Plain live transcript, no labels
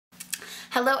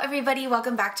Hello everybody,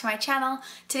 welcome back to my channel.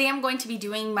 Today I'm going to be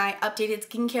doing my updated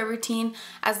skincare routine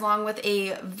as long with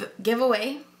a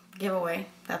giveaway,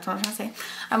 that's what I'm trying to say.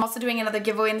 I'm also doing another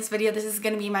giveaway in this video. This is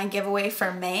going to be my giveaway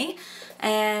for May.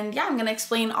 And yeah, I'm going to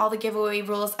explain all the giveaway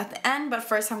rules at the end, but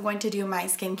first I'm going to do my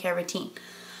skincare routine.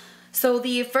 So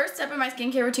the first step in my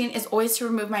skincare routine is always to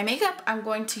remove my makeup.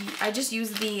 I just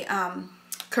use the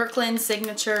Kirkland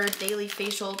Signature Daily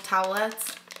Facial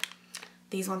Towelettes.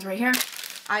 These ones right here.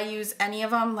 I use any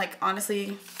of them. Like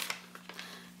honestly,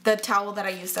 the towel that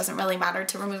I use doesn't really matter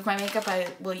to remove my makeup. I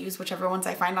will use whichever ones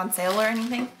I find on sale or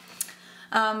anything.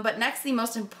 But next, the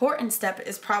most important step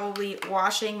is probably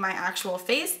washing my actual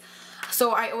face.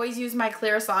 So I always use my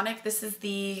Clarisonic. This is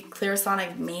the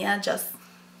Clarisonic Mia, just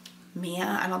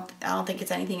Mia. I don't think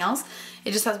it's anything else.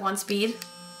 It just has one speed.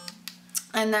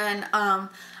 And then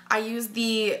I use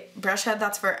the brush head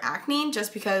that's for acne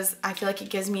just because I feel like it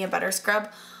gives me a better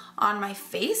scrub on my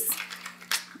face.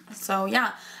 So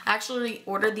yeah, I actually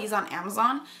ordered these on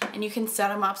Amazon, and you can set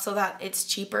them up so that it's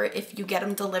cheaper if you get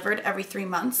them delivered every 3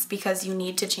 months, because you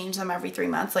need to change them every 3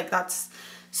 months. Like that's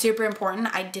super important.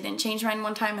 I didn't change mine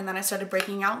one time and then I started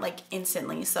breaking out like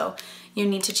instantly. So you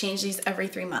need to change these every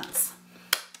 3 months.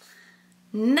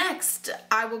 Next,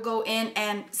 I will go in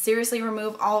and seriously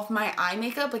remove all of my eye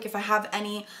makeup. Like if I have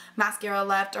any mascara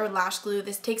left or lash glue,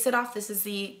 this takes it off. This is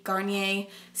the Garnier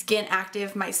Skin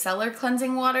Active Micellar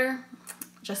Cleansing Water.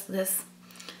 Just this.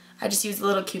 I just use a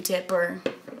little Q-tip or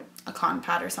a cotton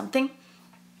pad or something.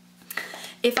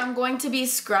 If I'm going to be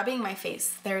scrubbing my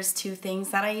face, there's two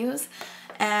things that I use.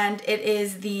 And it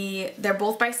is they're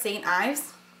both by St.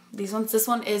 Ives. This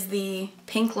one is the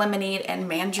Pink Lemonade and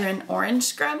Mandarin Orange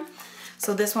Scrub.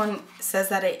 So this one says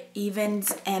that it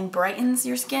evens and brightens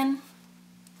your skin.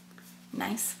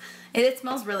 Nice. It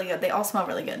smells really good. They all smell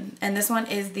really good. And this one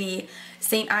is the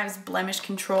St. Ives Blemish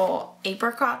Control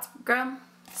Apricot Scrub.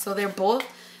 So they're both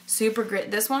super grit.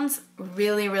 This one's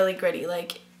really, really gritty.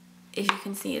 Like if you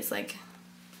can see,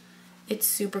 it's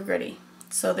super gritty.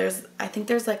 So I think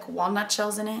there's like walnut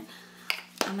shells in it.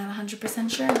 I'm not 100%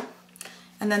 sure.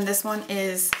 And then this one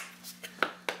is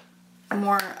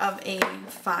more of a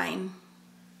fine,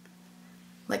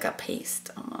 like a paste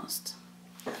almost.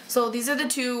 So these are the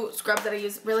two scrubs that I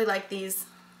use. Really like these.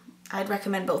 I'd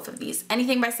recommend both of these.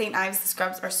 Anything by St. Ives, the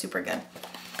scrubs are super good.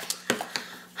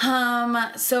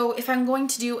 So if I'm going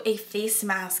to do a face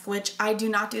mask, which I do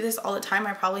not do this all the time,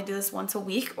 I probably do this once a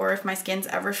week, or if my skin's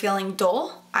ever feeling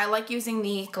dull, I like using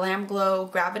the Glam Glow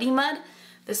Gravity Mud.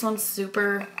 This one's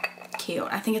super cute.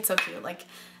 I think it's so cute. Like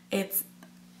it's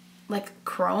like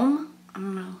chrome. I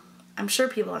don't know. I'm sure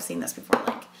people have seen this before.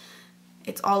 Like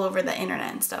it's all over the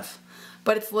internet and stuff,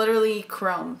 but it's literally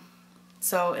chrome.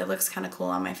 So it looks kind of cool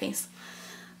on my face.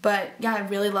 But yeah, I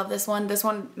really love this one. This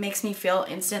one makes me feel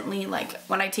instantly, like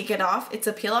when I take it off, it's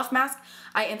a peel off mask.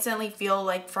 I instantly feel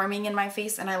like firming in my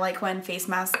face, and I like when face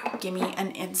masks give me an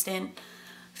instant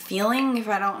feeling. If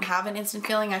I don't have an instant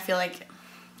feeling, I feel like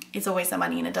it's a waste of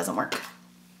money and it doesn't work.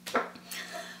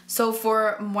 So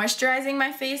for moisturizing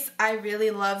my face, I really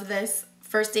love this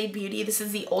First Aid Beauty. This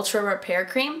is the Ultra Repair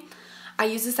Cream. I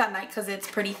use this at night because it's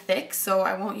pretty thick, so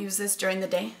I won't use this during the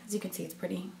day. As you can see, it's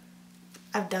pretty,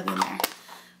 I've dug in there.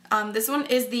 This one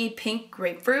is the Pink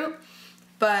Grapefruit,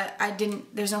 but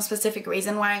there's no specific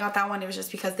reason why I got that one. It was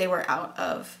just because they were out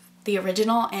of the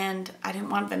original and I didn't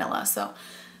want vanilla. So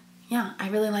yeah, I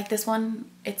really like this one.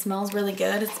 It smells really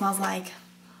good. It smells like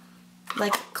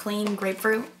clean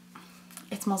grapefruit.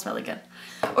 It smells really good.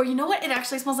 Or you know what? It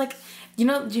actually smells like, you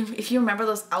know, if you remember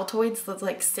those Altoids, those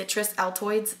like citrus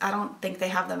Altoids, I don't think they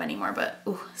have them anymore, but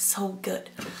ooh, so good.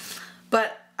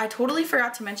 But I totally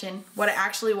forgot to mention what I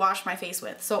actually wash my face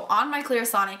with. So on my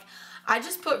Clarisonic, I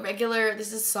just put regular,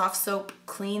 this is soft soap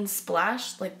clean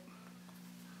splash, like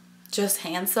just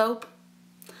hand soap.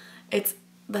 It's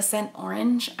the scent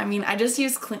orange. I mean, I just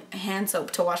use hand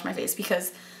soap to wash my face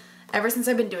because ever since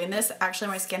I've been doing this, actually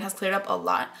my skin has cleared up a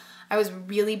lot. I was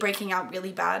really breaking out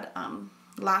really bad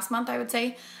last month, I would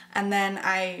say. And then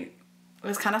I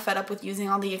was kind of fed up with using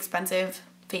all the expensive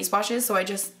face washes, so I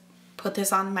just put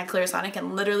this on my Clarisonic,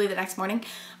 and literally the next morning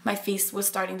my face was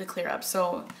starting to clear up.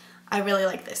 So I really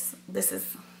like this. This is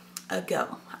a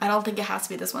go. I don't think it has to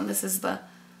be this one. This is the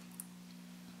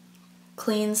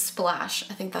Clean Splash.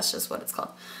 I think that's just what it's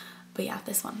called. But yeah,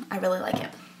 this one. I really like it.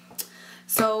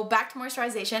 So back to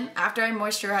moisturization. After I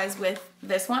moisturize with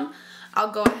this one,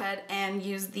 I'll go ahead and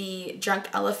use the Drunk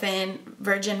Elephant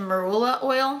Virgin Marula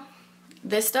Oil.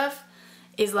 This stuff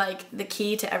is like the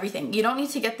key to everything. You don't need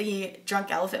to get the Drunk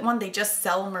Elephant one. They just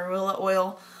sell marula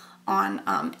oil on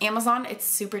Amazon. It's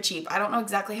super cheap. I don't know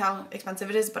exactly how expensive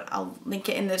it is, but I'll link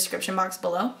it in the description box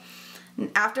below.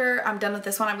 After I'm done with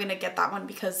this one, I'm gonna get that one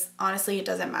because honestly it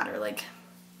doesn't matter. Like,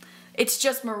 it's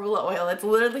just marula oil. It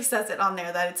literally says it on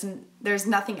there that there's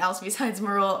nothing else besides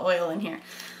marula oil in here.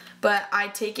 But I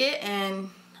take it and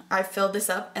I fill this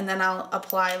up, and then I'll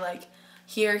apply like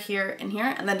here, here, and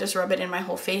here, and then just rub it in my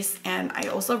whole face. And I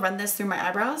also run this through my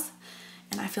eyebrows,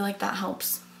 and I feel like that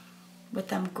helps with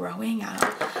them growing.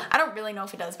 I don't really know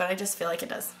if it does, but I just feel like it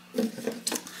does.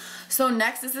 So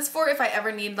next, this is for if I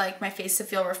ever need like my face to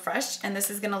feel refreshed, and this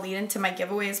is gonna lead into my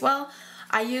giveaway as well.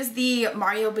 I use the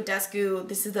Mario Badescu,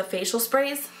 this is the facial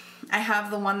sprays. I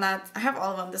have the one that, I have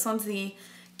all of them. This one's the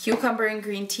cucumber and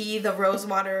green tea, the rose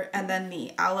water, and then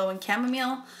the aloe and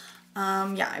chamomile.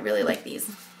 Yeah, I really like these.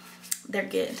 They're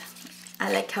good.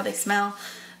 I like how they smell.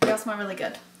 They all smell really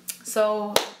good.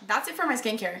 So that's it for my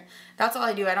skincare. That's all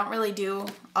I do. I don't really do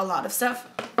a lot of stuff.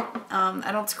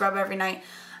 I don't scrub every night.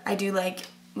 I do like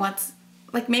once,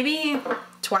 like maybe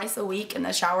twice a week in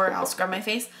the shower, I'll scrub my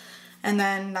face. And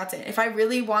then that's it. If I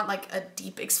really want like a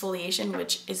deep exfoliation,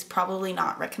 which is probably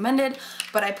not recommended,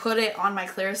 but I put it on my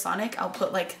Clarisonic. I'll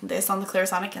put like this on the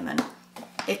Clarisonic, and then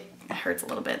it hurts a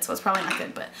little bit, so it's probably not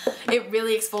good, but it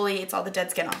really exfoliates all the dead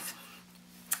skin off.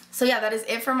 So yeah, that is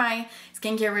it for my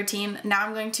skincare routine. Now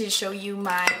I'm going to show you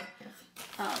my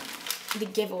the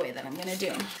giveaway that I'm gonna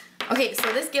do. Okay,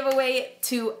 so this giveaway,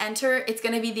 to enter, it's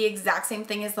gonna be the exact same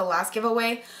thing as the last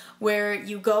giveaway, where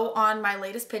you go on my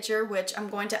latest picture, which I'm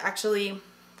going to actually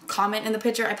comment in the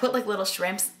picture. I put like little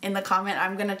shrimps in the comment.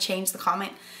 I'm gonna change the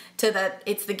comment to that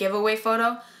it's the giveaway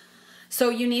photo. So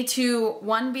you need to,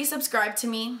 one, be subscribed to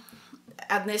me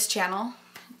at this channel,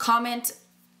 comment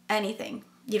anything.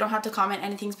 You don't have to comment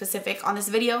anything specific on this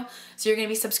video. So you're gonna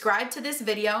be subscribed to this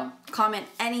video, comment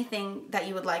anything that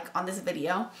you would like on this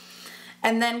video,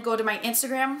 and then go to my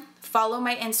Instagram, follow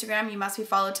my Instagram. You must be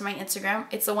followed to my Instagram.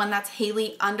 It's the one that's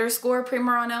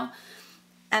Hayley_Pimerano.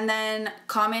 And then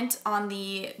comment on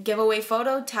the giveaway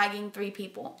photo, tagging 3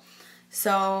 people.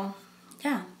 So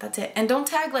yeah, that's it. And don't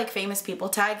tag like famous people,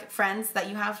 tag friends that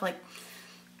you have, like,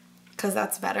 because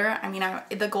that's better. I mean,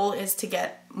 the goal is to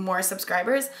get more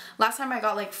subscribers. Last time I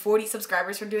got like 40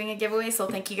 subscribers for doing a giveaway, so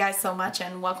thank you guys so much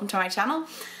and welcome to my channel.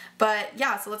 But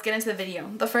yeah, so let's get into the video.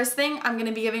 The first thing I'm going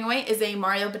to be giving away is a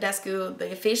Mario Badescu,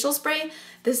 the facial spray.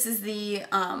 This is the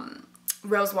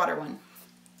rose water one.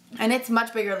 And it's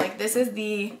much bigger. Like, this is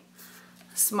the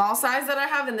small size that I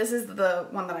have, and this is the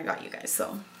one that I got you guys.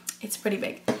 So it's pretty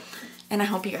big. And I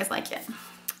hope you guys like it.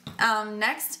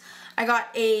 Next, I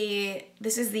got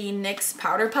this is the NYX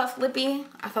Powder Puff Lippy.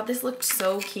 I thought this looked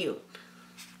so cute.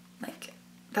 Like,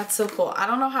 that's so cool. I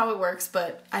don't know how it works,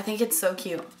 but I think it's so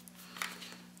cute.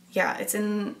 Yeah, it's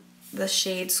in the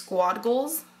shade Squad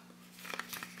Goals.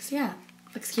 So yeah,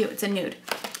 looks cute. It's a nude.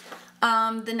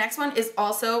 The next one is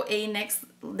also a NYX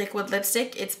liquid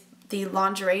lipstick. It's the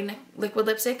lingerie liquid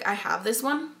lipstick. I have this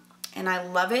one and I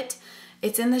love it.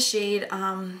 It's in the shade,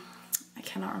 I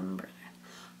cannot remember,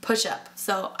 Push Up.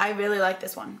 So I really like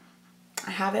this one.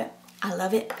 I have it. I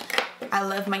love it. I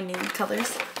love my nude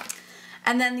colors.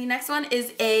 And then the next one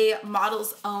is a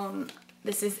Model's Own.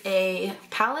 This is a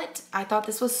palette. I thought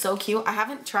this was so cute. I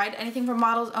haven't tried anything from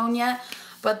Model's Own yet,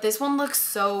 but this one looks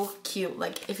so cute.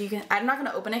 Like, if you can, I'm not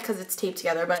gonna open it because it's taped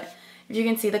together, but if you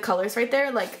can see the colors right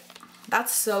there, like,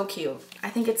 that's so cute. I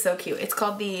think it's so cute. It's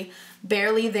called the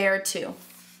Barely There 2.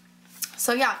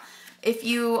 So yeah, if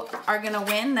you are gonna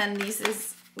win, then this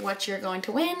is what you're going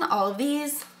to win, all of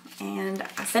these. And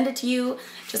I send it to you,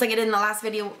 just like I did in the last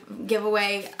video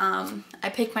giveaway. I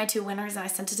picked my 2 winners and I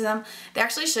sent it to them. They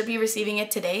actually should be receiving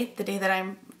it today, the day that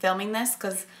I'm filming this,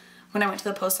 because when I went to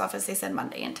the post office, they said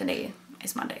Monday, and today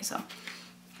is Monday. So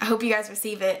I hope you guys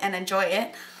receive it and enjoy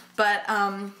it. But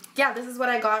yeah, this is what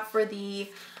I got for the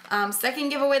second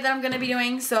giveaway that I'm going to be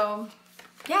doing. So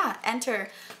yeah, enter.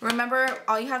 Remember,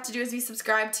 all you have to do is be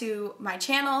subscribed to my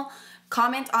channel.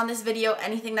 Comment on this video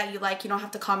anything that you like. You don't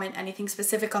have to comment anything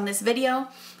specific on this video.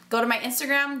 Go to my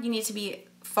Instagram. You need to be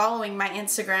following my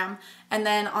Instagram. And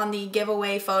then on the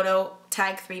giveaway photo,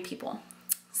 tag 3 people.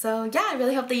 So yeah, I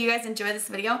really hope that you guys enjoy this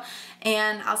video.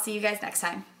 And I'll see you guys next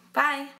time. Bye!